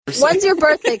When's your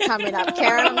birthday coming up,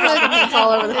 Karen? I'm having things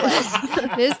all over the place.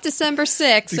 It is December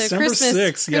 6th. So December Christmas.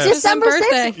 6th, yes. December 6th?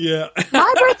 birthday. Yeah.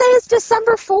 My birthday is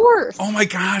December 4th. Oh my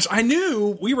gosh, I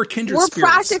knew we were kindred We're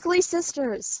spirits. practically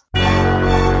sisters.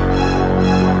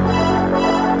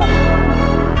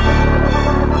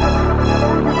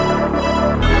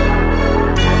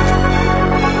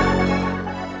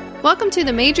 Welcome to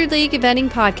the Major League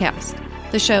Eventing Podcast,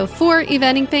 the show for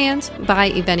eventing fans by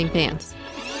eventing fans.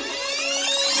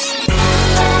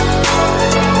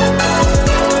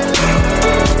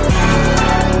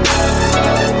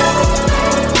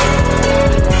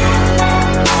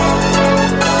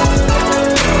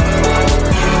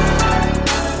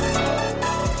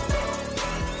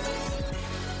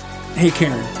 Hey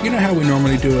Karen, you know how we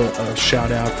normally do a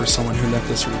shout out for someone who left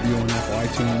us a review on Apple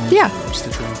iTunes or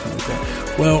Stitcher or anything like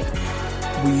that? Well,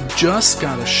 we just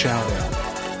got a shout out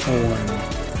on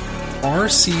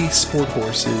RC Sport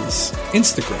Horse's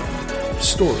Instagram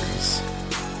stories.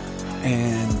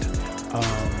 And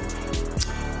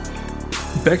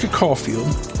Becca Caulfield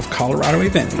of Colorado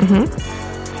Eventing,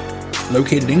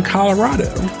 located in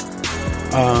Colorado.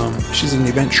 She's an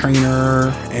event trainer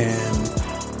and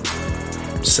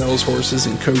sells horses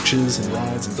and coaches and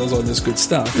rides and does all this good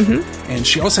stuff. And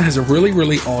she also has a really,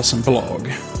 really awesome blog.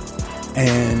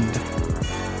 And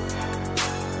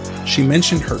she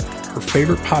mentioned her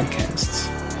favorite podcasts.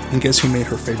 And guess who made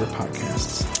her favorite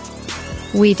podcasts?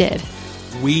 We did.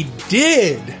 We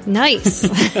did! Nice.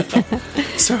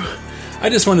 So I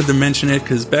just wanted to mention it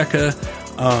because Becca,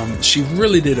 she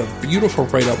really did a beautiful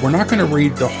write-up. We're not going to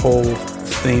read the whole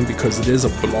thing because it is a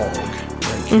blog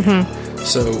right here.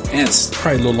 So it's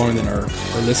probably a little longer than our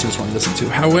listeners want to listen to.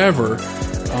 However,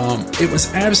 it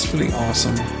was absolutely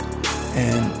awesome.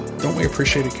 And don't we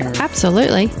appreciate it, Karen?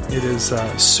 Absolutely. It is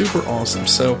super awesome.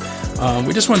 So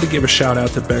we just wanted to give a shout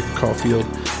out to Becca Caulfield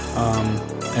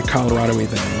at Colorado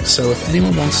Eventing. So if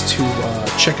anyone wants to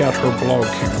check out her blog,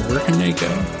 Karen, where can they go?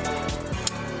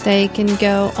 They can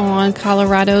go on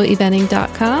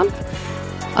coloradoeventing.com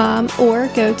or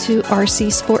go to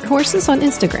RC Sport Horses on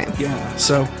Instagram. Yeah.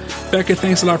 So Becca,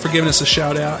 thanks a lot for giving us a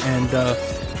shout out, and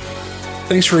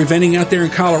thanks for eventing out there in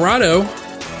Colorado.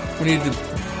 We need to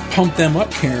pump them up,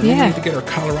 Karen. Yeah. We need to get our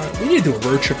Colorado. We need to do a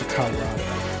road trip to Colorado.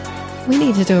 We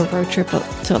need to do a road trip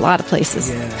to a lot of places.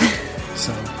 Yeah.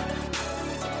 So,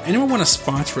 anyone want to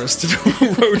sponsor us to do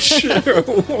a road show?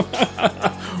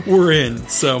 We're in.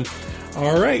 So,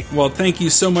 all right. Well, thank you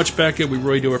so much, Becca. We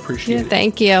really do appreciate it.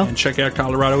 Thank you. And check out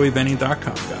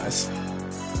ColoradoEventing.com, guys.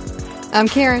 I'm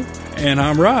Karen. And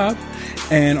I'm Rob.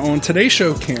 And on today's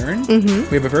show, Karen,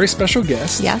 we have a very special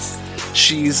guest. Yes.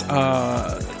 She's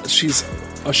a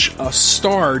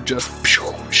star just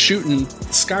shooting,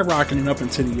 skyrocketing up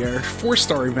into the air.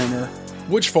 4-star eventer,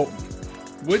 Wooge Fulton.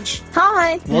 Wooge,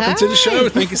 Hi. welcome to the show.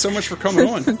 Thank you so much for coming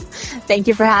on. Thank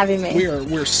you for having me.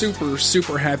 We're super,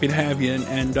 super happy to have you.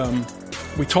 And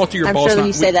we talked to your I'm boss. sure that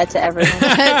you say that to everyone.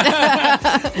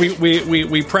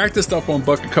 we practiced up on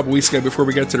Buck a couple weeks ago before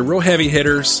we got to the real heavy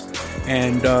hitters.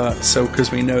 And so, because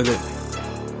we know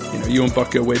that, you and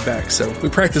Buck go way back. So we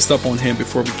practiced up on him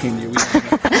before we came to you. We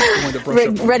wanted to brush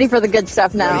up on Ready for the good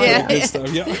stuff now. good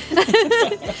stuff, yeah.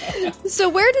 So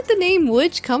where did the name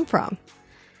Wooge come from?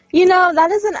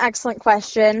 That is an excellent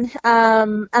question.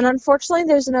 And unfortunately,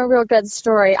 there's no real good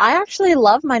story. I actually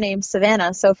love my name,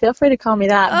 Savannah, so feel free to call me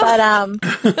that.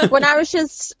 But when I was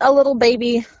just a little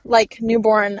baby, like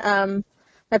newborn,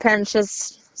 my parents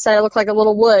just said I looked like a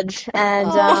little Wooge.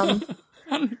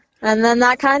 And then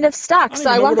that kind of stuck. So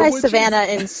I went by Savannah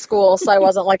in school, so I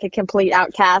wasn't like a complete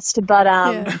outcast.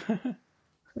 But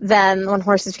then when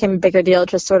horses became a bigger deal,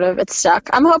 it stuck.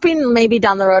 I'm hoping maybe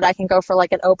down the road I can go for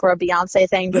like an Oprah Beyonce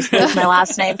thing, just lose my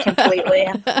last name completely.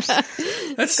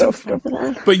 That's so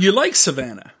fun. But you like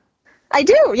Savannah? I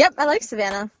do. Yep, I like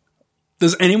Savannah.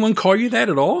 Does anyone call you that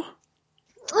at all?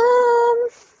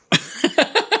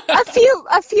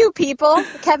 A few people.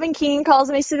 Kevin Keane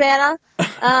calls me Savannah.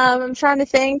 I'm trying to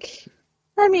think.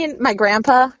 I mean, my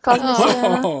grandpa calls me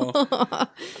Savannah.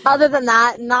 Other than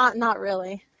that, not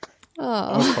really.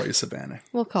 I'll call you Savannah.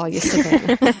 We'll call you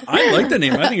Savannah. I like the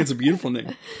name. I think it's a beautiful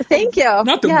name. Thank you.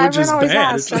 Not that Wooge is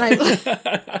bad.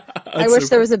 I wish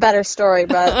there was a better story,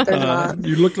 but there's not.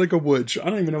 You look like a Wooge. I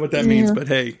don't even know what that means, but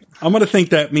hey, I'm going to think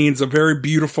that means a very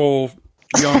beautiful,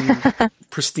 young,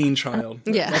 pristine child.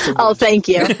 Yeah. Oh, thank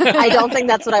you. I don't think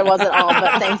that's what I was at all,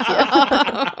 but thank you.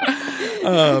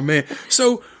 Oh, man.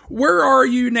 So where are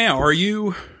you now? Are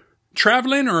you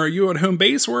traveling or are you at home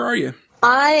base? Where are you?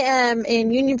 I am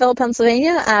in Unionville,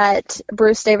 Pennsylvania at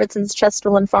Bruce Davidson's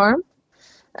Chesterland Farm.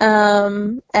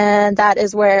 And that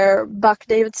is where Buck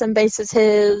Davidson bases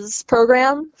his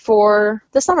program for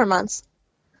the summer months.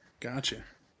 Gotcha.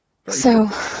 So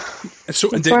that's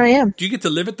where I am. Do you get to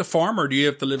live at the farm, or do you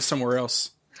have to live somewhere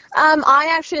else?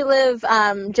 I actually live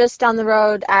just down the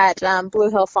road at Blue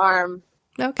Hill Farm.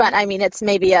 Okay. But I mean, it's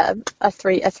maybe a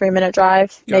 3-minute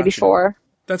drive, maybe 4.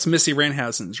 That's Missy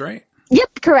Ranhausen's, right?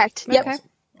 Yep, correct. Yep. Okay.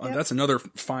 That's another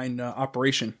fine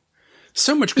operation.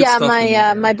 So much good stuff.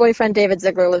 Yeah, my boyfriend David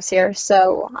Ziegler lives here,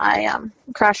 so I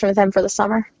crashing with him for the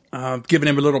summer. Giving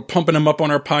him a little, pumping him up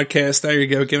on our podcast. There you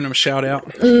go, giving him a shout out.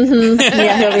 Mm-hmm.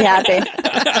 Yeah, he'll be happy.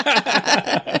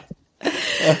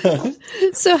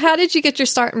 So how did you get your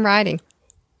start in riding?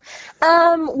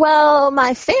 Well,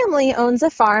 my family owns a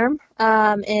farm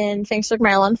in Finksburg,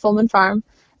 Maryland, Fullman Farm,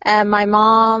 and my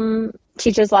mom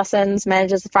teaches lessons,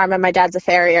 manages the farm, and my dad's a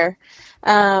farrier.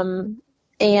 And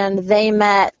they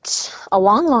met a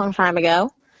long, long time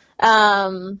ago.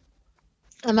 And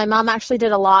my mom actually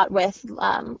did a lot with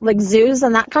like zoos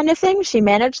and that kind of thing. She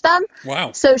managed them.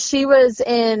 Wow. So she was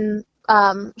the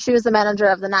manager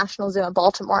of the National Zoo in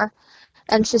Baltimore.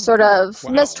 And she sort of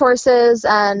missed horses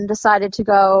and decided to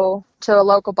go to a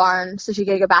local barn so she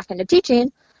could go back into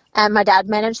teaching. And my dad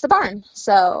managed the barn.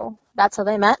 So that's how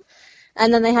they met.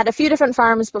 And then they had a few different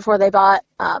farms before they bought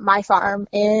my farm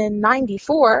in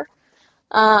 94.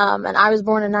 And I was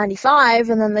born in 95,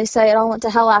 and then they say it all went to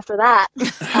hell after that.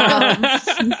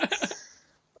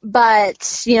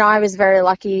 But, I was very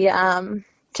lucky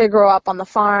to grow up on the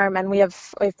farm, and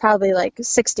we've probably like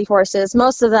 60 horses,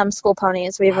 most of them school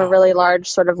ponies. We have a really large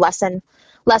sort of lesson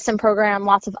program,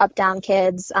 lots of up-down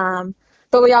kids.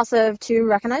 But we also have 2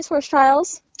 recognized horse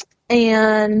trials,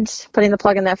 and putting the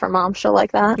plug in there for Mom, she'll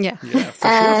like that. Yeah,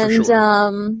 for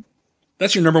sure.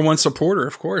 That's your number one supporter,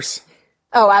 of course.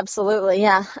 Oh, absolutely.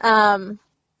 Yeah.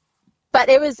 But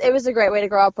it was a great way to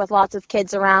grow up with lots of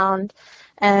kids around,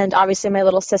 and obviously my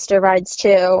little sister rides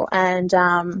too.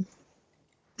 And,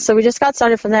 so we just got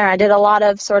started from there. I did a lot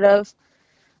of sort of,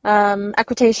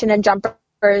 equitation and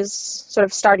jumpers sort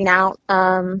of starting out.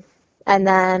 And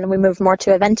then we moved more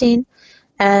to eventing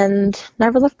and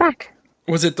never looked back.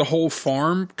 Was it the whole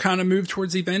farm kind of moved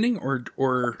towards eventing,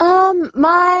 or?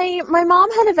 My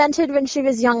mom had evented when she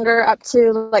was younger up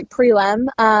to like prelim.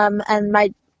 And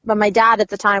my dad at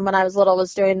the time when I was little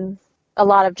was doing a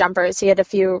lot of jumpers. He had a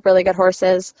few really good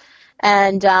horses.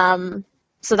 And,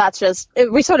 so that's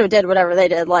we sort of did whatever they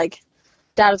did. Like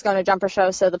Dad was going to a jumper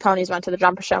show, so the ponies went to the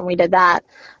jumper show and we did that.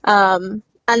 And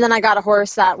then I got a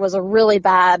horse that was a really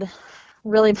bad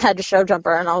show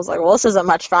jumper. And I was like, well, this isn't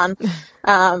much fun.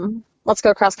 Let's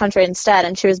go cross country instead.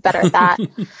 And she was better at that.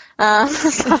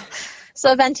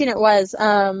 So eventing it was,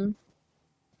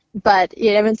 but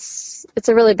it's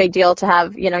a really big deal to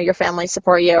have, your family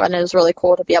support you. And it was really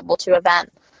cool to be able to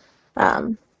event,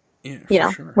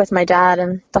 sure. with my dad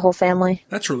and the whole family.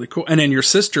 That's really cool. And then your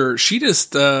sister, she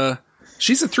just,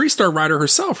 she's a 3-star rider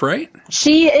herself, right?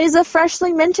 She is a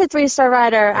freshly minted 3-star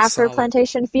rider after solid.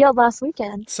 Plantation Field last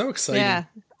weekend. So exciting. Yeah.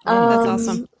 That's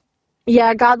awesome.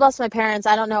 Yeah, God bless my parents.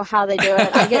 I don't know how they do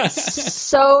it. I get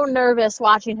so nervous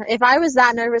watching her. If I was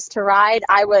that nervous to ride,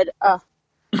 I would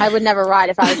never ride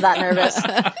if I was that nervous.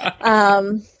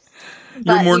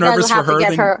 You were more nervous for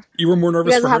her you were more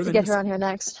nervous for her. You guys will have to get her on here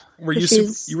next. Were you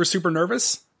you were super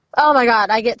nervous? Oh my God,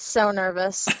 I get so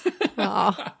nervous.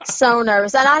 So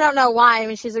nervous. And I don't know why. I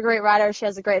mean, she's a great rider. She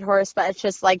has a great horse, but it's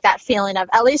just like that feeling of,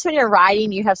 at least when you're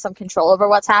riding, you have some control over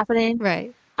what's happening.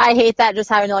 Right. I hate that, just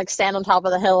having to like stand on top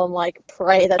of the hill and like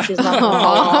pray that she's not going to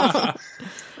fall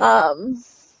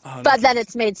off. But then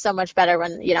it's made so much better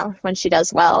when she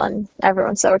does well and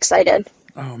everyone's so excited.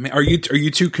 Oh man, are you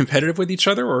two competitive with each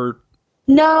other, or?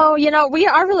 No,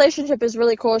 our relationship is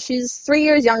really cool. She's 3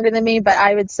 years younger than me, but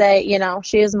I would say,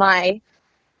 she is my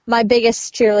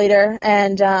biggest cheerleader,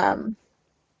 and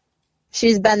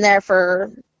she's been there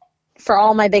for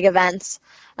all my big events.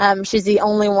 She's the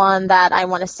only one that I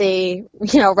want to see,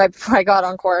 right before I go out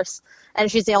on course.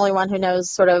 And she's the only one who knows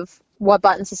sort of what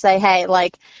buttons to say, hey,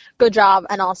 like, good job.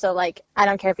 And also, like, I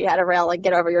don't care if you had a rail, like,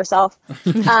 get over yourself.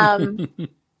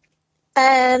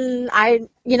 And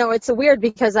it's weird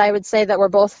because I would say that we're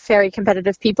both very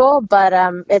competitive people, but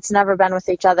it's never been with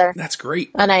each other. That's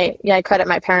great. And I credit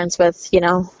my parents with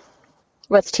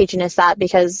teaching us that,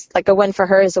 because like a win for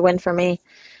her is a win for me.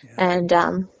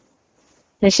 Yeah.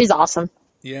 And she's awesome.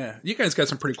 Yeah, you guys got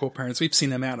some pretty cool parents. We've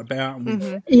seen them out and about.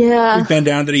 And we've been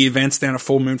down to the events down at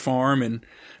Full Moon Farm and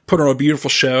put on a beautiful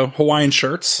show. Hawaiian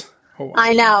shirts.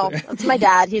 I know. That's my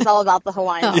dad. He's all about the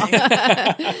Hawaiian thing.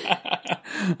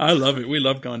 I love it. We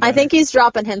love going down I think he's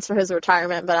dropping hints for his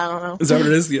retirement, but I don't know. Is that what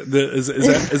it is?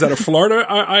 Is that a Florida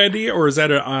idea, or is that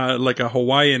like a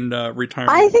Hawaiian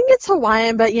retirement? I think it's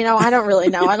Hawaiian, but I don't really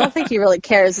know. I don't think he really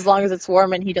cares as long as it's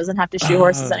warm and he doesn't have to shoe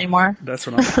horses anymore. That's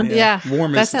what I'm.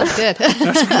 Warm. That sounds good.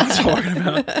 That's what I'm talking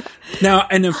about. Now,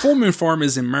 and then Full Moon Farm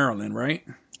is in Maryland, right?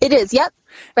 It is. Yep,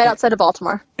 right outside of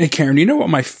Baltimore. Hey, Karen, you know what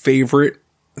my favorite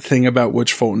thing about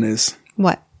Witch Fulton is?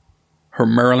 What? Her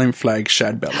Maryland flag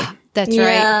shad belly. That's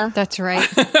right. That's right.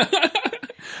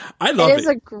 I love it. It is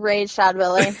a great shad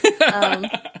belly.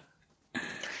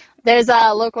 There's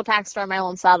a local tax store,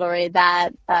 Maryland Saddlery,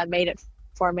 that made it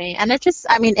for me. And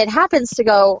it happens to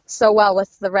go so well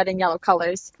with the red and yellow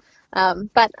colors.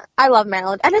 But I love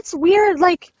Maryland. And it's weird,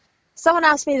 like, someone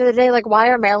asked me the other day, like, why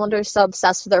are Marylanders so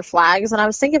obsessed with their flags? And I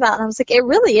was thinking about it, and I was like, it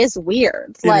really is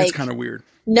weird. It is kind of weird.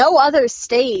 No other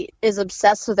state is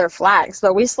obsessed with their flags,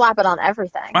 but we slap it on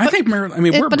everything. I think Maryland.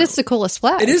 But it's the coolest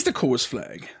flag. It is the coolest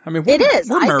flag. I mean, it is.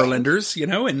 We're Marylanders,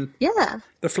 and yeah,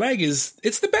 the flag it's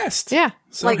the best. Yeah,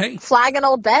 so like hey, Flag and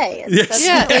Old Bay.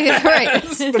 Right.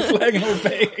 The Flag and Old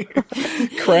Bay,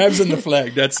 crabs and the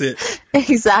flag. That's it.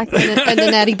 Exactly. And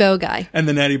the Natty Bow guy.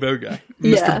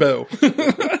 Mr. Bow.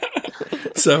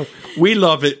 So we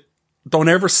love it. Don't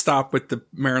ever stop with the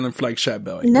Maryland flag shad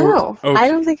belly. No, I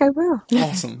don't think I will.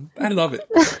 Awesome. I love it.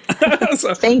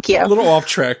 So, thank you. A little off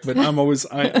track, but I'm always,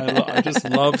 I just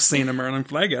love seeing a Maryland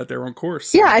flag out there on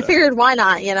course. Yeah, I figured why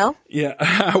not,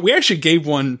 Yeah. We actually gave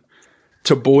one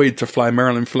to Boyd to fly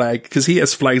Maryland flag because he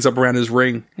has flags up around his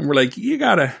ring. And we're like, you need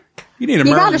a Maryland flag.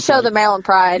 You gotta show the Maryland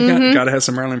pride. You gotta have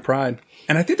some Maryland pride.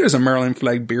 And I think there's a Maryland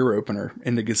flag beer opener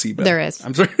in the gazebo. There is.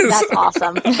 I'm sorry. That's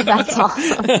awesome. That's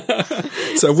awesome.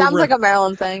 So sounds like a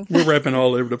Maryland thing. We're repping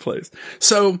all over the place.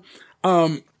 So,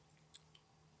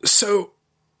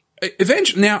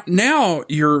 eventually now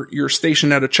you're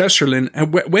stationed out of Chesterland.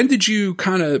 And when did you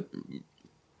kind of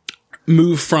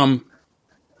move from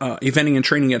eventing and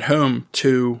training at home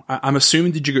to? I'm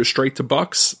assuming, did you go straight to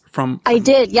Bucks from? I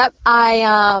did. Yep.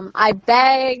 I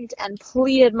begged and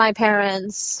pleaded my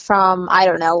parents from, I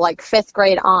don't know, like 5th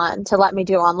grade on to let me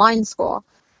do online school.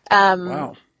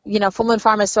 Wow. Full Moon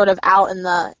Farm is sort of out in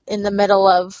the middle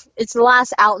of, it's the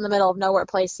last out in the middle of nowhere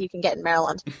place you can get in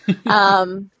Maryland.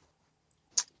 And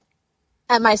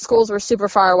my schools were super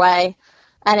far away.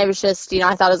 And it was just,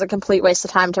 I thought it was a complete waste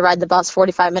of time to ride the bus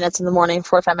 45 minutes in the morning,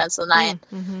 45 minutes in the night.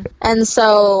 Mm-hmm. And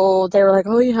so they were like,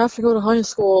 oh, you have to go to high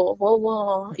school. Blah,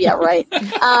 blah. Yeah, right.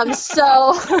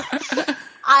 So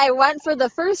I went for the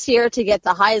first year to get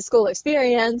the high school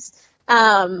experience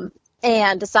and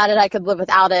decided I could live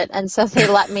without it. And so they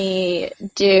let me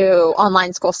do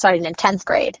online school starting in 10th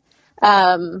grade.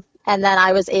 And then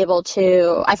I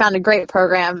found a great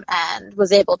program and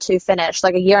was able to finish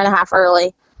like a year and a half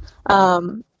early.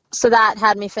 So that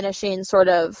had me finishing sort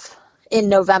of in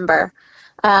November.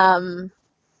 And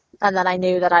then I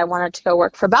knew that I wanted to go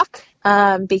work for Buck,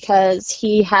 because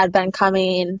he had been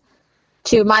coming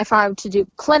to my farm to do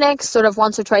clinics sort of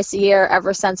once or twice a year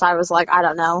ever since I was like, I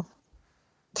don't know,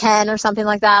 10 or something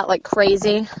like that, like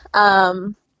crazy.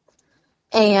 And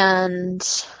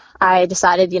I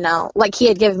decided, like he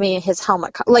had given me his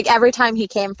helmet. Like every time he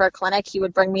came for a clinic, he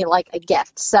would bring me like a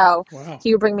gift. So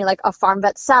He would bring me like a Farm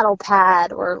Vet saddle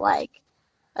pad or like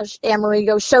a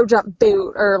Amerigo show jump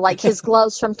boot or like his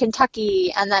gloves from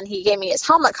Kentucky. And then he gave me his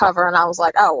helmet cover and I was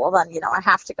like, oh, well then, I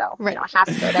have to go. I have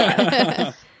to go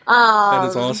there. That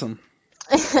is awesome.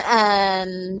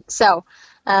 And so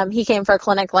he came for a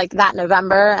clinic like that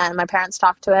November and my parents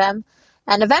talked to him.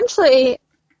 And eventually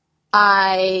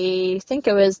I think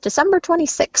it was December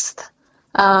 26th.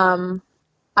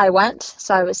 I went,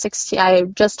 so I was 16. I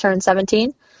just turned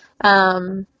 17.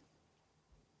 And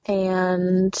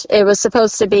it was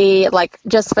supposed to be like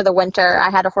just for the winter.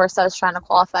 I had a horse I was trying to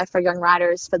qualify for young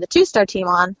riders for the 2-star team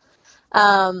on.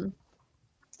 And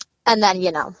then,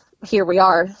 here we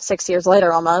are 6 years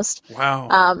later almost.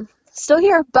 Wow. Still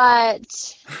here,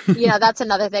 but that's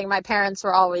another thing. My parents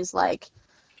were always like,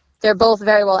 they're both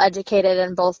very well educated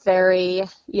and both very,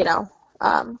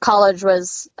 college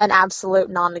was an absolute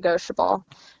non-negotiable.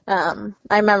 I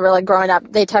remember like growing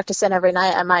up, they tucked us in every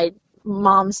night and my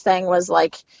mom's thing was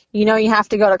like, you have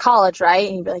to go to college, right?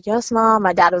 And you'd be like, yes, Mom.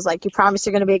 My dad was like, you promise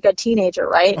you're going to be a good teenager,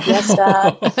 right? Yes,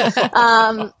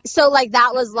 Dad. So like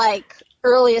that was like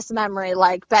earliest memory,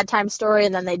 like bedtime story.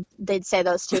 And then they'd say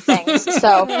those two things.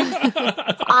 So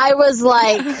I was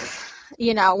like,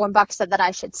 when Buck said that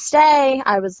I should stay,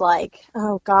 I was like,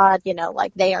 oh God,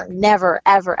 like they are never,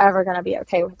 ever, ever going to be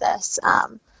okay with this.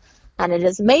 And it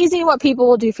is amazing what people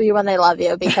will do for you when they love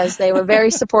you because they were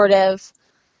very supportive.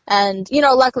 And,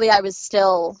 luckily I was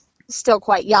still still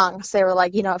quite young. So they were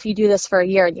like, if you do this for a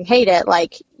year and you hate it,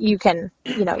 like you can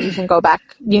go back,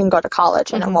 you can go to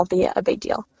college and it won't be a big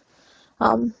deal.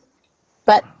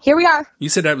 But here we are. You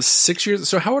said that was 6 years.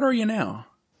 So how old are you now?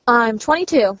 I'm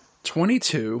 22.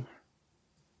 22.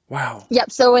 Wow.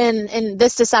 Yep. So in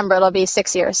this December, it'll be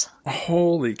 6 years.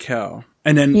 Holy cow.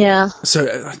 And then, so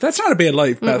that's not a bad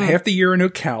life. About half the year in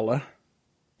Ocala.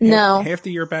 No. Half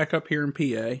the year back up here in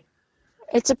PA.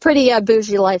 It's a pretty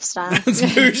bougie lifestyle. It's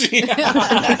bougie.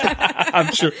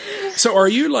 I'm sure. So are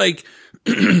you like,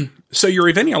 so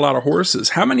you're eventing a lot of horses.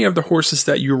 How many of the horses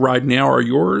that you ride now are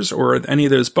yours, or are any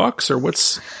of those bucks, or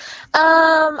what's?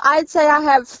 I'd say I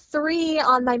have 3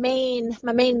 on my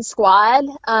main squad.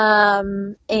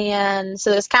 And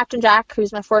so there's Captain Jack,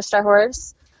 who's my 4-star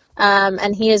horse.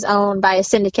 And he is owned by a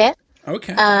syndicate.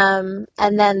 Okay. And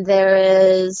then there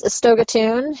is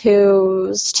Astogatoon,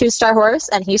 who's 2-star horse,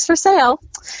 and he's for sale.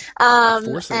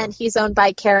 And he's owned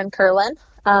by Karen Curlin,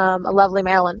 a lovely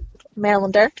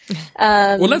Marylander.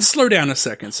 Well, let's slow down a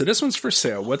second. So this one's for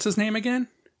sale. What's his name again?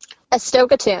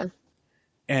 Astogatoon.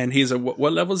 And he's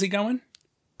what level is he going?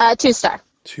 2-star.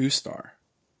 2-star.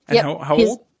 And how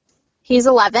old? He's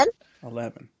 11.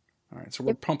 11. All right. So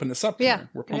we're pumping this up. Yeah. Here.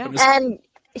 We're pumping this up. And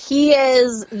he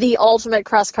is the ultimate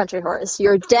cross-country horse.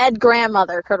 Your dead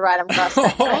grandmother could ride him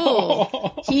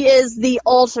cross-country. He is the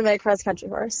ultimate cross-country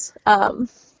horse.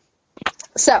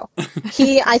 So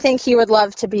I think he would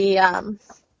love to be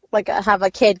have a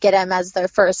kid get him as their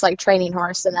first training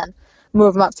horse, and then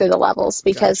move him up through the levels,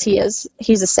 because he's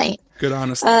a saint. Good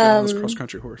honest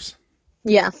cross-country horse.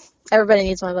 Yeah, everybody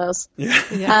needs one of those.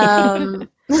 Yeah.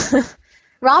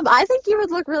 Rob, I think you would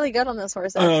look really good on this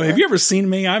horse. Oh, have you ever seen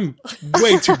me? I'm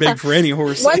way too big for any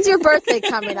horse. When's your birthday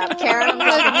coming up, Karen? I'm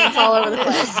rubbing things all over the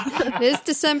place. It is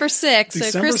December 6th.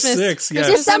 December so Christmas. 6th, yes.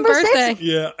 December 6th? birthday.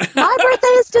 Yeah. My birthday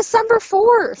is December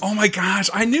 4th. Oh my gosh,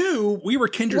 I knew we were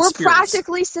kindred We're spirits.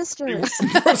 practically sisters.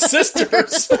 We're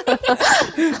sisters.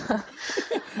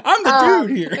 I'm the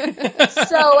dude here.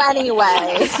 So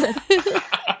anyway.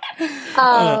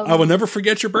 I will never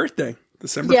forget your birthday.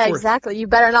 December 4th. Yeah, exactly. You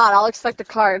better not. I'll expect a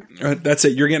card. That's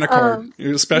it. You're getting a card.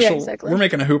 You're special. Yeah, exactly. We're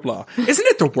making a hoopla. Isn't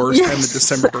it the worst time of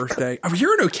December birthday? Oh,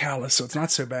 you're in Ocala, so it's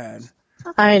not so bad.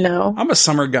 I know. I'm a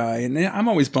summer guy, and I'm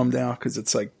always bummed out because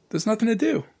it's like there's nothing to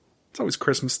do. It's always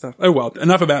Christmas stuff. Oh, well,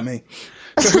 enough about me.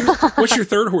 So what's your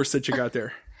third horse that you got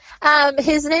there?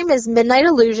 His name is Midnight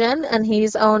Illusion, and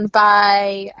he's owned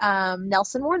by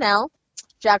Nelson Warnell,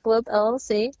 Jackalope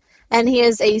LLC. And he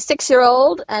is a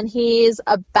 6-year-old, and he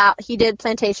did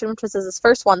Plantation, which was his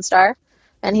first 1-star,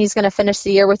 and he's going to finish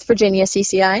the year with Virginia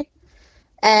CCI.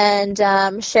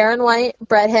 And Sharon White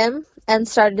bred him and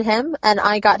started him, and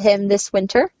I got him this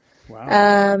winter. Wow.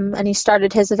 And he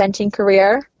started his eventing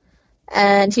career.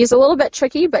 And he's a little bit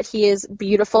tricky, but he is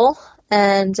beautiful,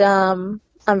 and I'm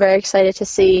very excited to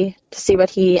see what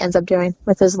he ends up doing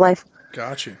with his life.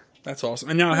 Gotcha. That's awesome.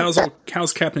 And now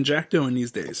how's Captain Jack doing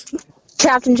these days?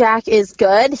 Captain Jack is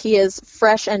good. He is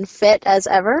fresh and fit as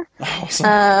ever.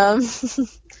 Awesome.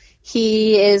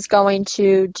 He is going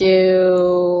to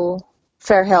do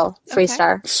Fair Hill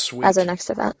 3-star as our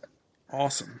next event.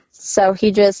 Awesome. So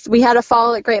we had a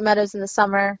fall at Great Meadows in the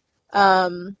summer,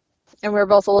 and we were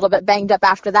both a little bit banged up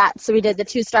after that. So we did the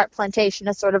 2-star Plantation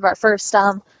as sort of our first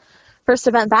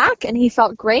event back, and he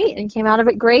felt great and came out of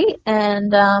it great.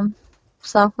 And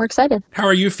so we're excited. How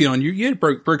are you feeling? You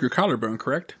broke your collarbone,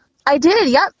 correct? I did,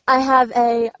 yep. I have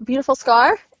a beautiful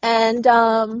scar, and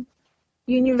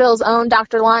Unionville's own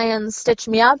Dr. Lyons stitched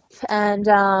me up, and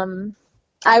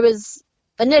I was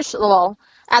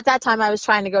at that time I was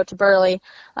trying to go to Burley,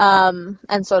 and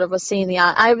sort of was seeing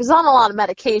I was on a lot of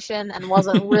medication and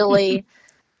wasn't really,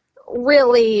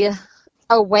 really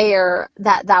aware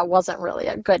that wasn't really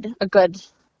a good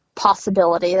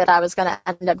possibility that I was going to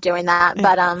end up doing that.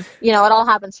 But, it all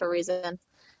happens for a reason.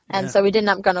 And so we didn't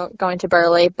end up going to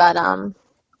Burley, but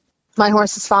my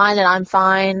horse is fine and I'm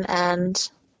fine, and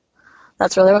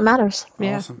that's really what matters.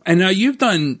 Yeah. Awesome. And now you've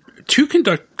done 2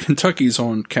 Kentuckys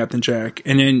on Captain Jack,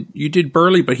 and then you did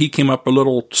Burley, but he came up a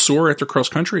little sore after cross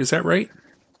country. Is that right?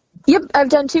 Yep, I've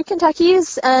done 2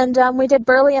 Kentuckys, and we did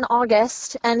Burley in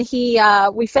August, and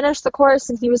we finished the course,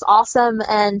 and he was awesome,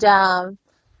 and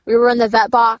we were in the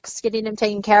vet box getting him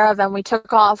taken care of, and we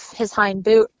took off his hind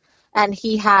boot, and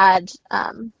he had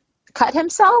cut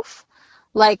himself,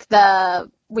 it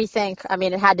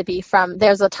had to be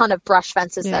there's a ton of brush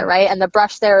fences there, right? And the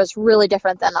brush there is really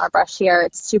different than our brush here.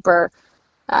 It's super,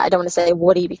 I don't want to say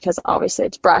woody because obviously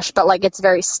it's brush, but it's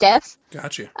very stiff.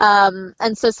 Gotcha.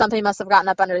 And so something must have gotten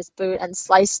up under his boot and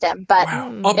sliced him, but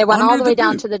it went all the way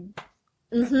down to the,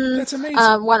 That's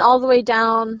amazing. went all the way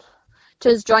down to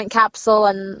his joint capsule,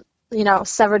 and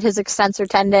severed his extensor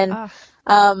tendon.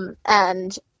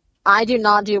 And I do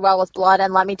not do well with blood.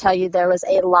 And let me tell you, there was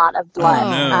a lot of blood. Oh,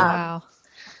 no. Wow.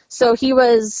 So he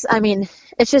was,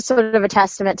 it's just sort of a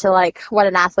testament to like what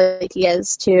an athlete he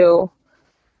is to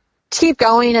keep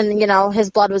going. And,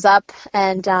 his blood was up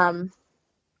and,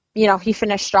 he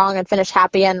finished strong and finished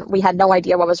happy. And we had no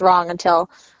idea what was wrong until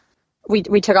we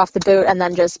took off the boot and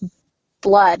then just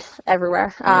blood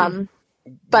everywhere.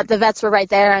 But the vets were right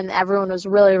there and everyone was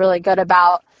really, really good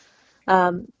about,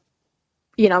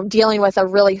 dealing with a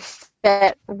really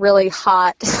fit, really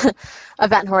hot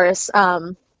event horse.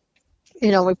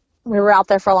 We were out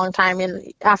there for a long time,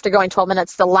 and after going 12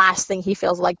 minutes, the last thing he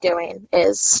feels like doing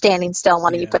is standing still and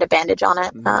letting you put a bandage on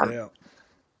it.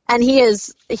 And he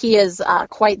is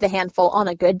quite the handful on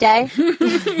a good day.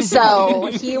 So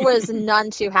he was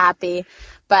none too happy,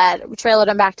 but we trailered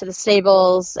him back to the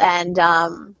stables and,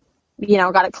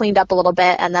 got it cleaned up a little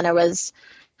bit. And then it was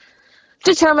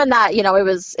determined that,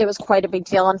 it was quite a big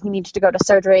deal and he needed to go to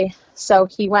surgery. So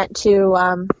he went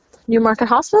to Newmarket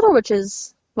Hospital, which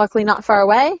is luckily not far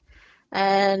away.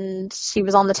 And he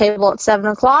was on the table at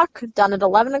 7:00, done at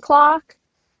 11:00.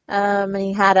 And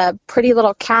he had a pretty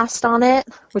little cast on it,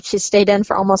 which he stayed in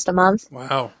for almost a month.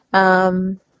 Wow.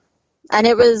 And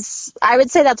it was, I would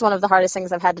say that's one of the hardest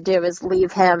things I've had to do is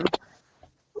leave him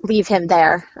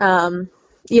there.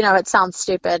 It sounds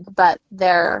stupid, but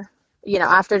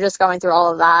after just going through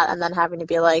all of that and then having to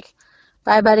be like,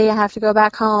 bye buddy, I have to go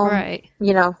back home. Right.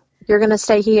 You're going to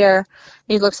stay here. And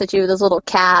he looks at you with his little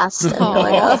cast and you're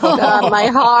like, oh God, my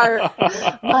heart.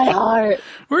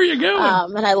 Where are you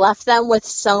going? And I left them with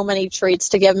so many treats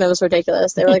to give him. It was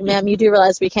ridiculous. They were like, ma'am, you do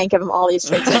realize we can't give him all these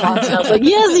treats at once. And I was like,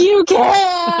 yes, you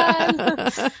can.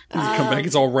 You come back,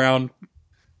 it's all round,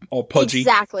 all pudgy.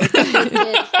 Exactly.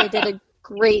 They did a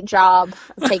great job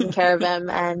of taking care of him.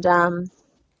 And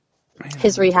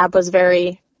his rehab was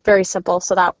very, very simple.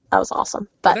 So that was awesome.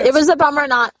 But it was a bummer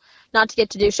not to get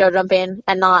to do show jumping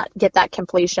and not get that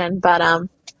completion. But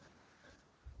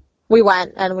we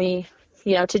went and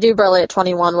to do Burley at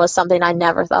 21 was something I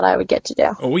never thought I would get to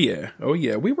do. Oh yeah.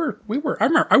 We were, I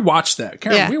remember, I watched that.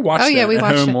 Karen, we watched that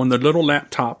at home on the little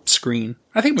laptop screen.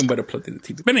 I think we might have put it on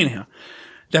the TV. But anyhow,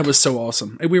 that was so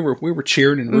awesome. And we were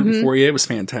cheering and rooting for you. It was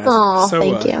fantastic. Oh,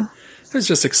 thank you. It was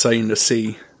just exciting to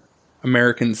see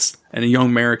Americans and a young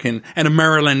American and a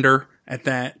Marylander at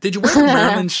that. Did you wear the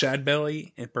Maryland shad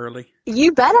belly at Burley?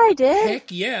 You bet I did. Heck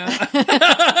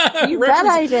yeah. You bet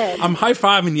I did. I'm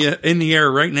high-fiving you in the air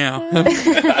right now.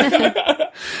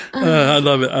 I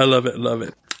love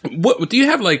it. What do you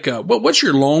have what's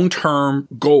your long-term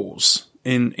goals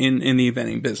in the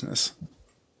eventing business?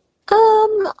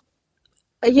 I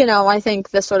think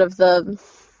the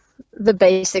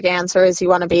basic answer is you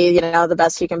want to be, the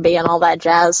best you can be and all that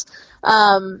jazz.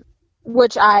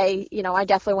 Which I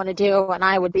definitely want to do. And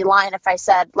I would be lying if I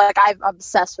said, I'm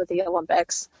obsessed with the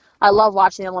Olympics. I love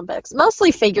watching the Olympics,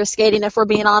 mostly figure skating, if we're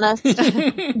being honest.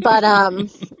 But,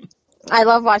 I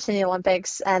love watching the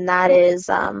Olympics, and that is,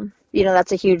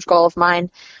 that's a huge goal of mine.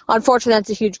 Unfortunately,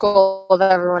 that's a huge goal of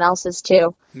everyone else's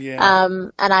too. Yeah.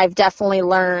 And I've definitely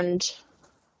learned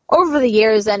over the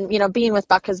years, and, being with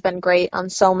Buck has been great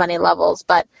on so many levels,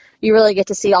 but you really get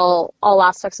to see all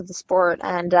aspects of the sport.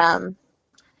 And,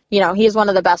 he's one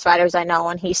of the best riders I know,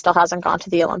 and he still hasn't gone to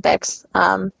the Olympics.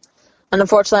 And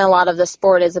unfortunately, a lot of the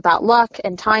sport is about luck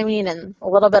and timing and a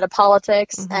little bit of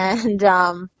politics. Mm-hmm.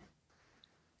 And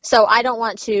so I don't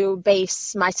want to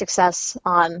base my success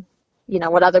on,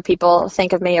 what other people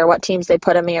think of me or what teams they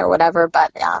put in me or whatever.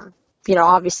 But,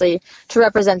 obviously to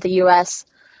represent the U.S.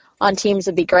 on teams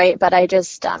would be great. But I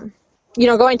just,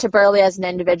 going to Burley as an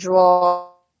individual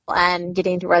and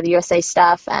getting to wear the USA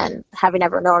stuff and having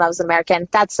ever known I was an American,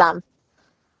 that's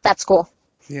cool.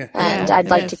 Yeah. And I'd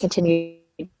like to continue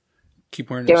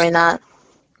doing that.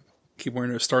 Keep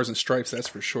wearing those stars and stripes, that's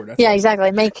for sure.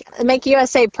 Exactly. Make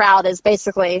USA proud is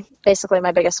basically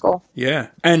my biggest goal. Yeah.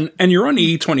 And you're on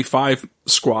the E25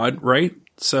 squad, right?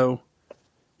 So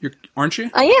aren't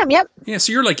you? I am, yep. Yeah,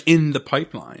 so you're in the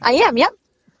pipeline. I am, yep.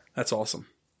 That's awesome.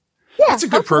 Yeah. That's a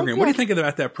good program. Yeah. What do you think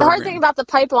about that program? The hard thing about the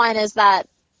pipeline is that,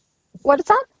 what is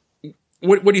that?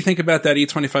 What do you think about that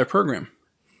E25 program?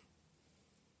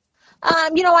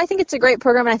 I think it's a great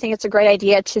program, and I think it's a great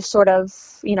idea to sort of,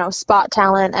 spot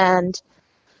talent, and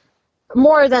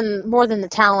more than the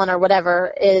talent or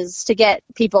whatever is to get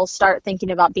people start thinking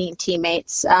about being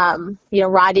teammates.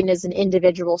 Riding is an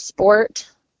individual sport,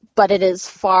 but it is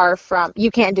far from,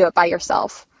 you can't do it by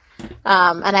yourself.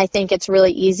 And I think it's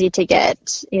really easy to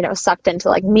get, sucked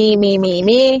into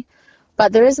me.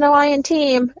 but there is no I in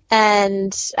team.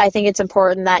 And I think it's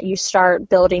important that you start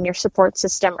building your support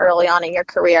system early on in your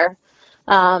career.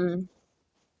 And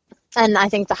I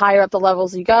think the higher up the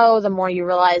levels you go, the more you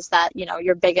realize that,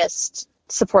 your biggest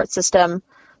support system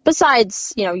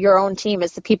besides, your own team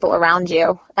is the people around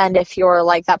you. And if you're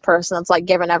like that person that's like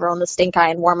giving everyone the stink eye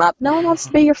and warm up, no one wants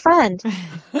to be your friend.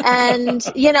 And,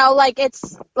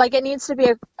 it's like it needs to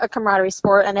be a camaraderie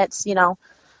sport, and it's,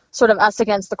 sort of us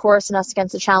against the course and us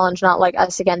against the challenge, not like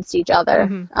us against each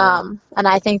other. And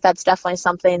I think that's definitely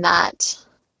something that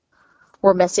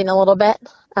we're missing a little bit.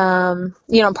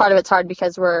 Part of it's hard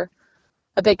because we're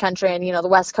a big country, and the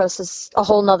West Coast is a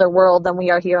whole nother world than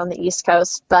we are here on the East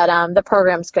Coast, but the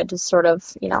program's good to sort of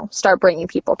start bringing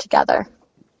people together.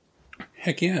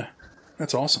 Heck yeah,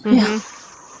 that's awesome. Yeah.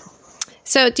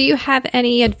 So do you have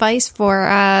any advice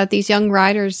for these young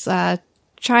riders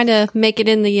trying to make it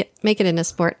in the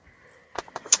sport?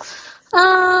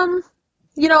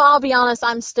 I'll be honest,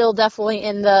 I'm still definitely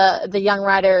in the young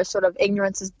rider sort of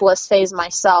ignorance is bliss phase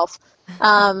myself.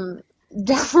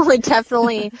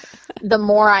 Definitely the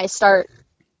more I start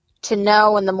to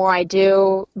know and the more I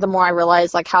do, the more I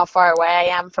realize like how far away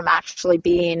I am from actually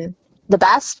being the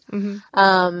best.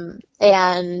 And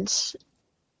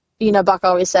Buck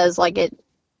always says like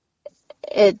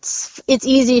it's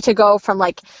easy to go from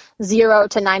like 0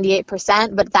 to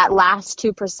 98%, but that last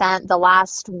 2%, the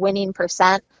last winning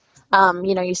percent,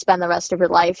 you spend the rest of your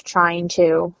life trying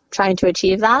to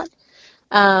achieve that.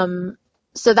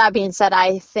 So that being said,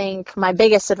 I think my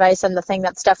biggest advice, and the thing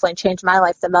that's definitely changed my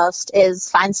life the most, is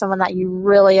find someone that you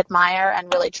really admire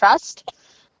and really trust,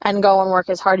 and go and work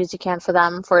as hard as you can for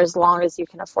them for as long as you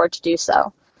can afford to do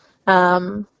so.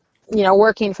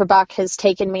 Working for Buck has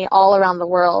taken me all around the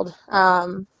world.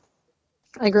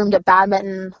 I groomed at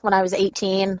badminton when I was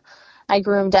 18. I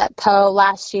groomed at Po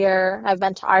last year. I've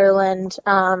been to Ireland.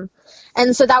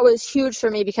 And so that was huge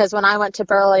for me because when I went to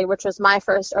Burley, which was my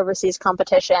first overseas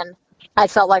competition, I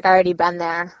felt like I already been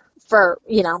there for,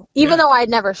 even though I'd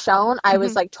never shown, I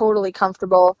was like totally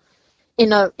comfortable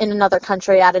in another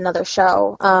country at another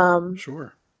show.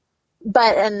 Sure.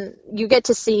 And you get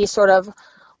to see sort of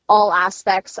all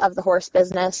aspects of the horse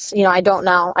business. I don't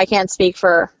know. I can't speak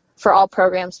for all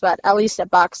programs, but at least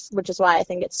at Bucks, which is why I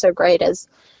think it's so great, is,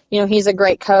 he's a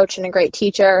great coach and a great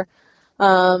teacher.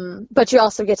 But you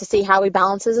also get to see how he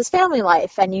balances his family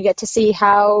life, and you get to see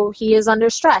how he is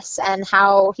under stress and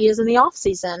how he is in the off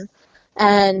season.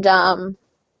 And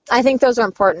I think those are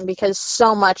important because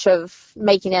so much of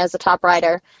making it as a top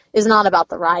rider is not about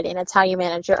the riding. It's how you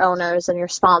manage your owners and your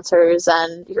sponsors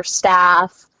and your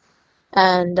staff,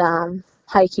 and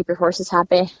how you keep your horses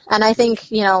happy. And I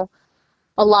think,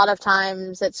 a lot of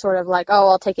times it's sort of like, oh,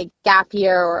 I'll take a gap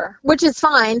year, which is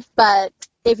fine, but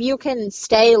if you can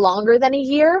stay longer than a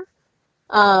year,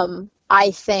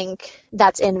 I think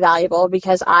that's invaluable,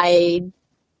 because I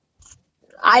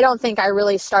don't think I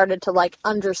really started to like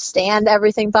understand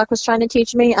everything Buck was trying to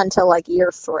teach me until like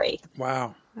year 3.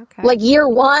 Wow. Okay. Like year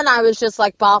 1, I was just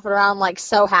like bopping around, like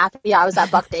so happy I was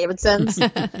at Buck Davidson's.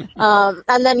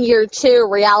 And then year 2,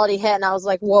 reality hit, and I was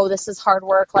like, whoa, this is hard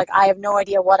work. Like I have no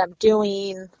idea what I'm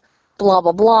doing, blah,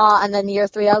 blah, blah. And then year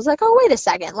 3, I was like, oh, wait a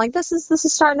second. Like this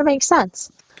is starting to make sense.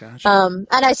 Gotcha. And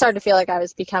I started to feel like I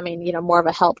was becoming, more of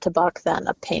a help to Buck than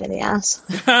a pain in the ass,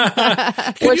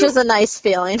 which is a nice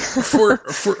feeling. for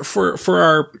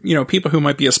our, people who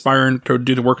might be aspiring to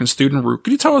do the working student route,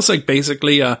 could you tell us like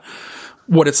basically,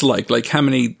 what it's like how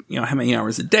many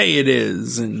hours a day it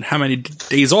is, and how many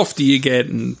days off do you get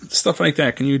and stuff like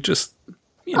that? Can you just,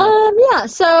 Yeah.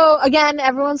 So again,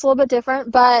 everyone's a little bit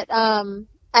different, but,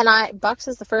 Bucks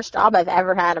is the first job I've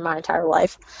ever had in my entire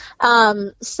life.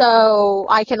 So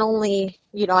I can only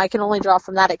draw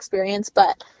from that experience,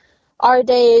 but our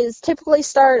days typically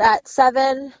start at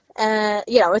 7, and,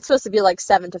 it's supposed to be like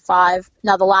 7 to 5.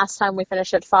 Now, the last time we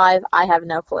finished at 5, I have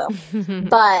no clue,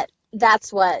 but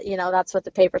that's what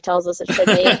the paper tells us it should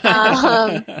be.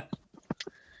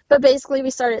 But basically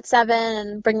we start at 7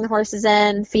 and bring the horses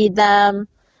in, feed them.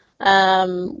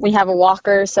 We have a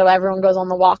walker, so everyone goes on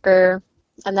the walker.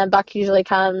 And then Buck usually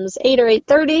comes 8 or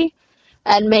 8:30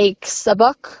 and makes a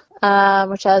book,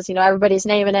 which has, everybody's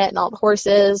name in it and all the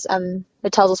horses, and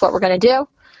it tells us what we're going to do.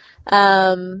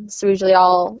 So we usually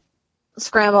all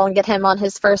scramble and get him on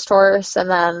his first horse, and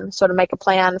then sort of make a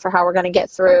plan for how we're going to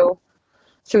get through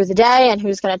the day, and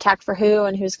who's going to attack for who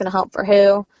and who's going to help for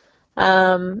who.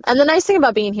 And the nice thing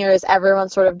about being here is everyone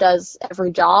sort of does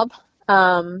every job.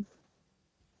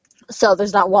 So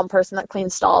there's not one person that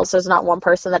cleans stalls. There's not one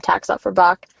person that tacks up for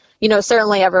Buck.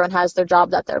 Certainly everyone has their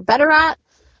job that they're better at.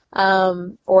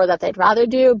 or that they'd rather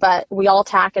do, but we all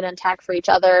tack it and tack for each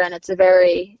other, and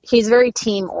he's very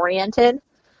team oriented.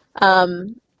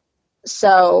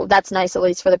 So that's nice, at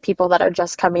least for the people that are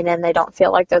just coming in. They don't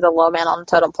feel like they're the low man on the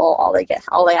totem pole. All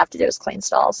they have to do is clean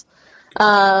stalls.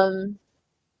 And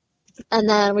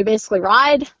then we basically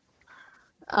ride,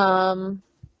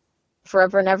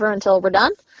 forever and ever until we're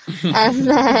done. And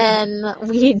then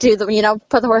we do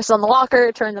put the horse on the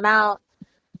walker, turn them out,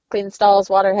 clean the stalls,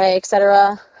 water hay,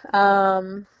 etc.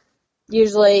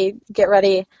 Usually get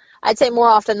ready. I'd say more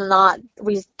often than not,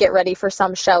 we get ready for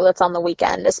some show that's on the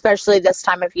weekend, especially this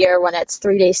time of year when it's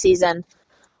 3-day season.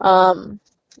 We're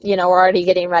already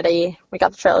getting ready. We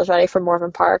got the trailers ready for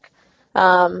Morven Park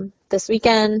this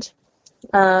weekend.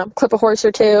 Clip a horse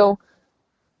or two.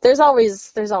 There's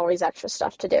always extra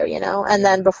stuff to do, and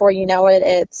then before you know it,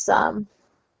 it's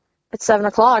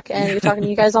 7:00 and you're talking to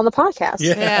you guys on the podcast.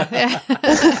 Yeah.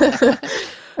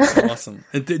 Awesome.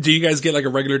 Do you guys get like a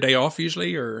regular day off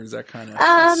usually, or is that kind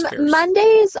of scarce?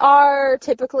 Mondays are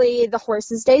typically the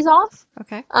horses' days off.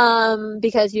 Okay.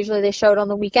 Because usually they show it on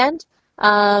the weekend.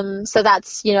 So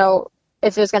that's,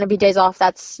 if there's going to be days off,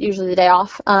 that's usually the day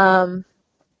off.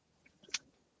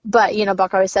 But,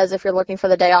 Buck always says if you're looking for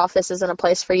the day off, this isn't a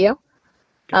place for you.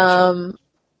 Gotcha.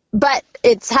 But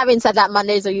having said that,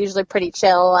 Mondays are usually pretty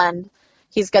chill, and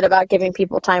he's good about giving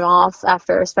people time off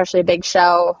after especially a big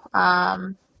show.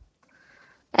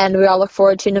 And we all look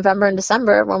forward to November and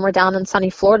December when we're down in sunny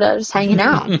Florida just hanging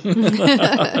out.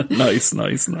 Nice.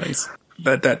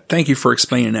 Thank you for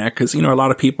explaining that, because, a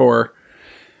lot of people are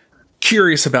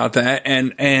curious about that.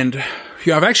 And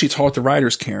I've actually talked to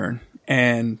riders, Karen,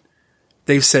 and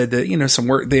they've said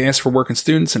that, they ask for working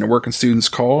students, and a working students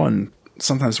call, and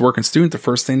sometimes working student, the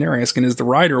first thing they're asking is the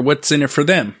rider, what's in it for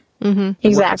them? Mm-hmm.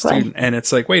 Exactly. And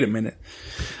it's like, wait a minute.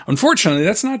 Unfortunately,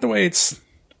 that's not the way it's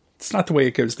not the way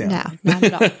it goes down. No,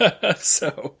 not at all.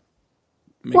 So.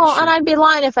 And I'd be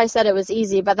lying if I said it was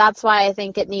easy, but that's why I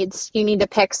think you need to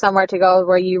pick somewhere to go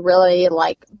where you really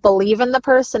believe in the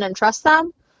person and trust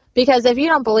them. Because if you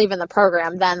don't believe in the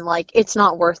program, then it's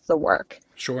not worth the work.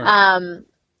 Sure.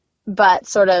 But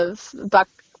sort of Buck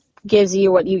gives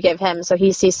you what you give him. So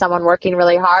he sees someone working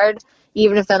really hard.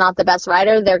 Even if they're not the best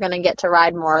rider, they're going to get to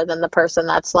ride more than the person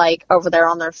that's over there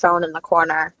on their phone in the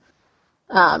corner,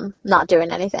 not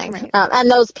doing anything. Right. And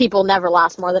those people never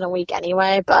last more than a week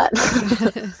anyway. But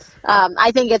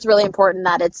I think it's really important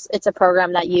that it's a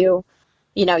program that you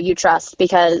trust,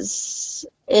 because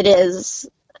it is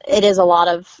a lot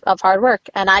of hard work.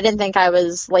 And I didn't think I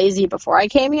was lazy before I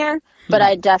came here, but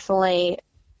I definitely,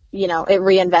 it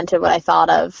reinvented what I thought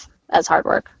of as hard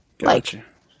work. Gotcha.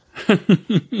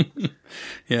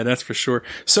 Yeah, that's for sure.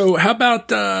 So how about,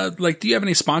 do you have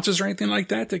any sponsors or anything like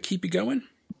that keep you going?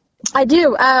 I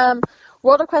do.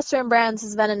 World Equestrian Brands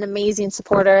has been an amazing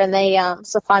supporter, and they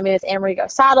supply me with Amerigo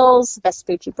saddles,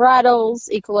 Vespucci bridles,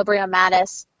 Equilibrium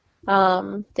Mattis.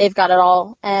 They've got it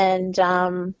all.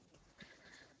 And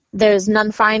there's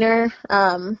Nunn Finer.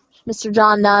 Mr.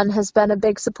 John Nunn has been a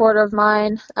big supporter of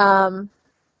mine.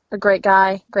 A great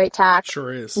guy, great tack.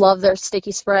 Sure is. Love their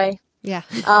sticky spray. Yeah.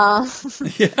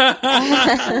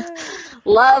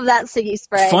 Love that sticky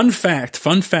spray. Fun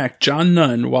fact, John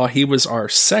Nunn, while he was our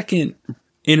second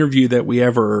interview that we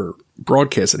ever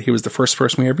broadcasted, he was the first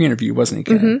person we ever interviewed, wasn't he,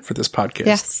 Karen, for this podcast?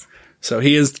 Yes. So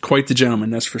he is quite the gentleman,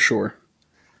 that's for sure.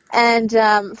 And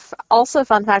also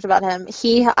fun fact about him,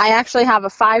 I actually have a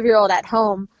 5-year-old at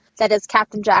home that is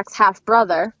Captain Jack's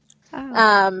half-brother.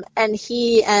 Oh. And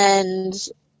he and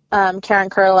Karen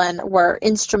Curlin were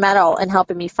instrumental in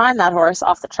helping me find that horse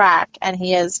off the track. And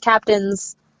he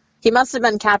must have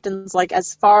been Captain's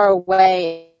as far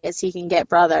away as he can get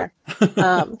brother.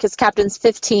 Because Captain's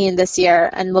 15 this year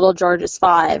and little George is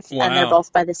 5. Wow. And they're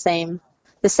both by the same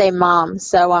mom.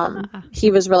 So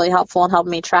he was really helpful in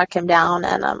helping me track him down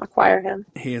and acquire him.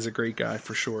 He is a great guy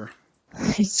for sure.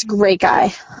 He's a great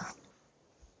guy.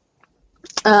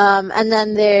 And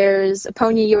then there's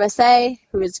Aponia USA,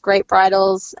 who is great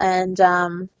bridles and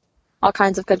all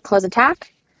kinds of good clothes and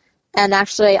tack. And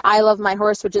actually, I Love My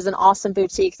Horse, which is an awesome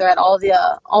boutique. They're at all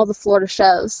the Florida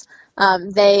shows.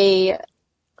 They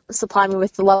supply me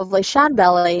with the lovely shad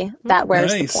belly that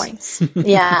wears the points.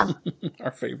 Yeah.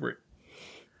 Our favorite.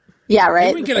 Yeah, right.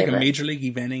 Maybe we can get a Major League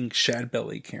Eventing shad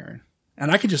belly, Karen.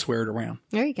 And I could just wear it around.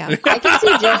 There you go. I can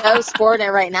see Joe sporting it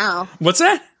right now. What's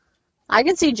that? I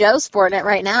can see Joe sporting it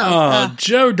right now.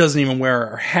 Joe doesn't even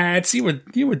wear our hats.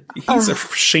 He's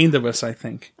ashamed of us, I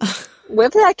think.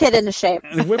 Whip that kid into shape.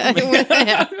 Have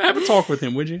a talk with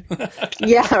him, would you?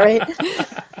 Yeah, right.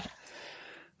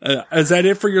 Is that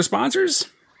it for your sponsors?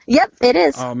 Yep, it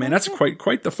is. Oh man, that's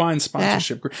quite the fine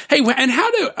sponsorship. Yeah. Hey, and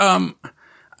how do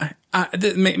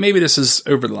maybe this is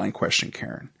over the line question,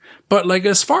 Karen, but like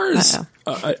as far as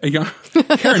a young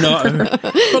Karen,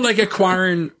 but like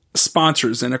acquiring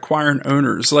sponsors and acquiring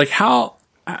owners, like how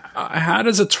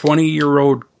does a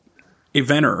 20-year-old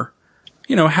eventer,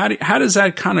 how does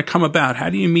that kind of come about? How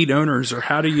do you meet owners, or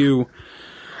how does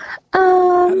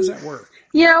that work?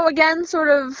 Again, sort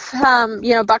of,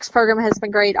 Buck's program has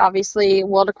been great. Obviously,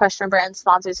 World Equestrian Brand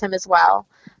sponsors him as well.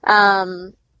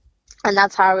 And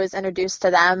that's how I was introduced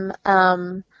to them.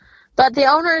 But the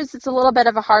owners, it's a little bit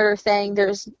of a harder thing.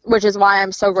 Which is why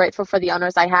I'm so grateful for the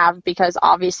owners I have, because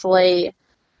obviously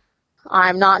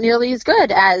I'm not nearly as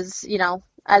good as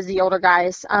the older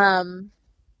guys.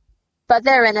 But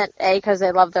they're in it, A, because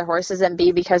they love their horses, and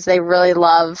B, because they really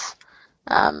love,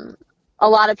 a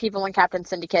lot of people in captain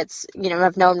syndicates,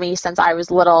 have known me since I was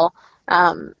little.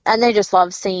 And they just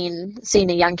love seeing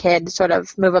a young kid sort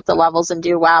of move up the levels and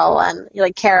do well. And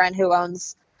like Karen, who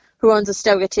owns a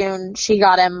Stogatoon, she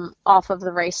got him off of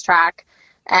the racetrack,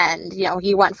 and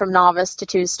he went from novice to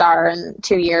 2-star in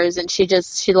 2 years, and she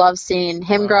loves seeing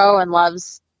him grow, and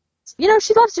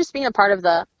she loves just being a part of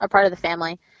the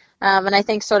family. And I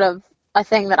think sort of a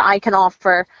thing that I can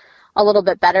offer a little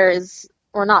bit better is,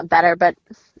 or not better, but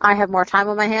I have more time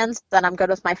on my hands than I'm good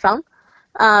with my phone.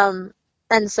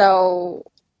 And so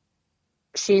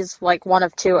she's like one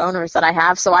of 2 owners that I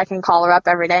have, so I can call her up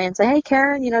every day and say, hey,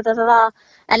 Karen, da-da-da.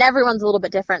 And everyone's a little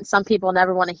bit different. Some people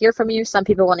never want to hear from you. Some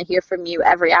people want to hear from you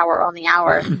every hour on the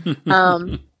hour.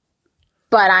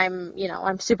 But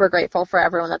I'm super grateful for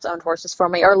everyone that's owned horses for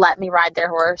me or let me ride their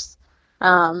horse.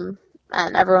 And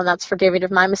everyone that's forgiving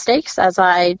of my mistakes as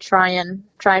I try and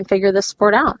figure this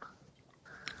sport out.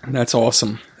 That's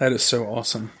awesome. That is so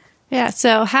awesome. Yeah.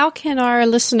 So how can our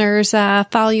listeners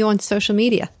follow you on social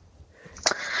media?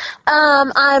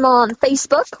 I'm on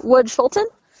Facebook, Wooge Fulton,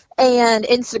 and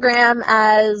Instagram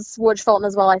as Wooge Fulton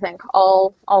as well, I think.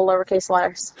 All lowercase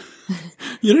letters.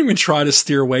 You don't even try to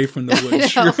steer away from the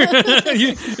Wooge.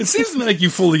 It seems like you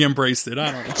fully embraced it.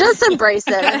 I don't know. Just embrace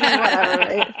it. Whatever,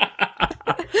 right?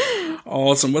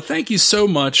 Awesome. Well, thank you so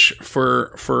much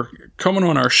for coming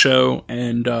on our show,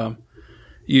 and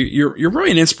you're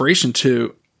really an inspiration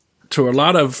to a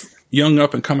lot of young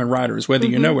up and coming riders, whether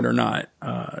you know it or not.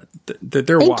 That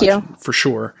they're watching for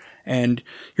sure, and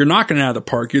you're knocking it out of the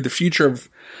park. You're the future of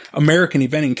American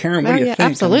eventing. Karen, what do you think?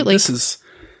 Absolutely. This is.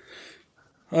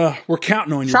 We're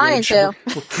counting on you. Trying to.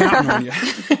 We're counting on you.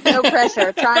 No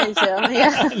pressure. Trying to.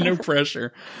 Yeah. No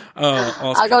pressure.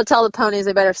 Awesome. I'll go tell the ponies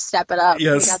they better step it up.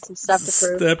 Yes. We got some stuff to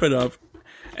prove. Step it up.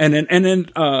 And then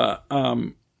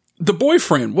the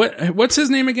boyfriend. What's his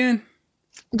name again?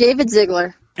 David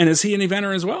Ziegler. And is he an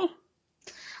eventer as well?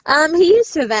 He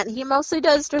used to event. He mostly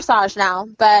does dressage now,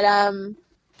 but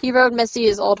he rode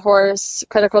Missy's old horse,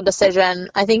 Critical Decision.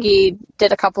 I think he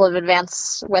did a couple of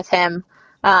events with him.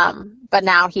 But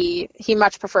now he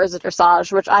much prefers the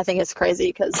dressage, which I think is crazy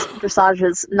because dressage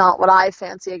is not what I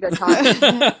fancy a good time.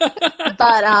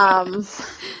 But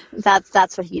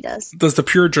that's what he does. Does the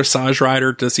pure dressage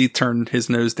rider, does he turn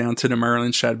his nose down to the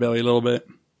Maryland Shad Belly a little bit?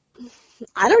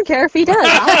 I don't care if he does.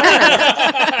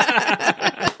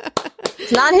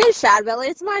 It's not his shad belly,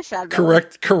 it's my shad belly.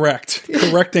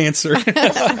 Correct answer.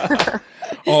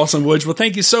 Awesome, Wooge. Well,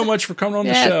 thank you so much for coming on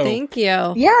the show. Thank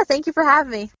you. Yeah, thank you for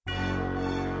having me.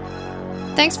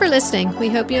 Thanks for listening. We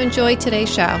hope you enjoyed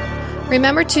today's show.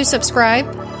 Remember to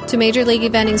subscribe to Major League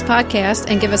Eventing's podcast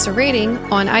and give us a rating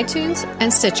on iTunes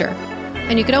and Stitcher.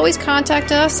 And you can always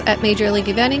contact us at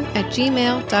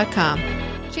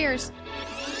majorleagueeventing@gmail.com. Cheers.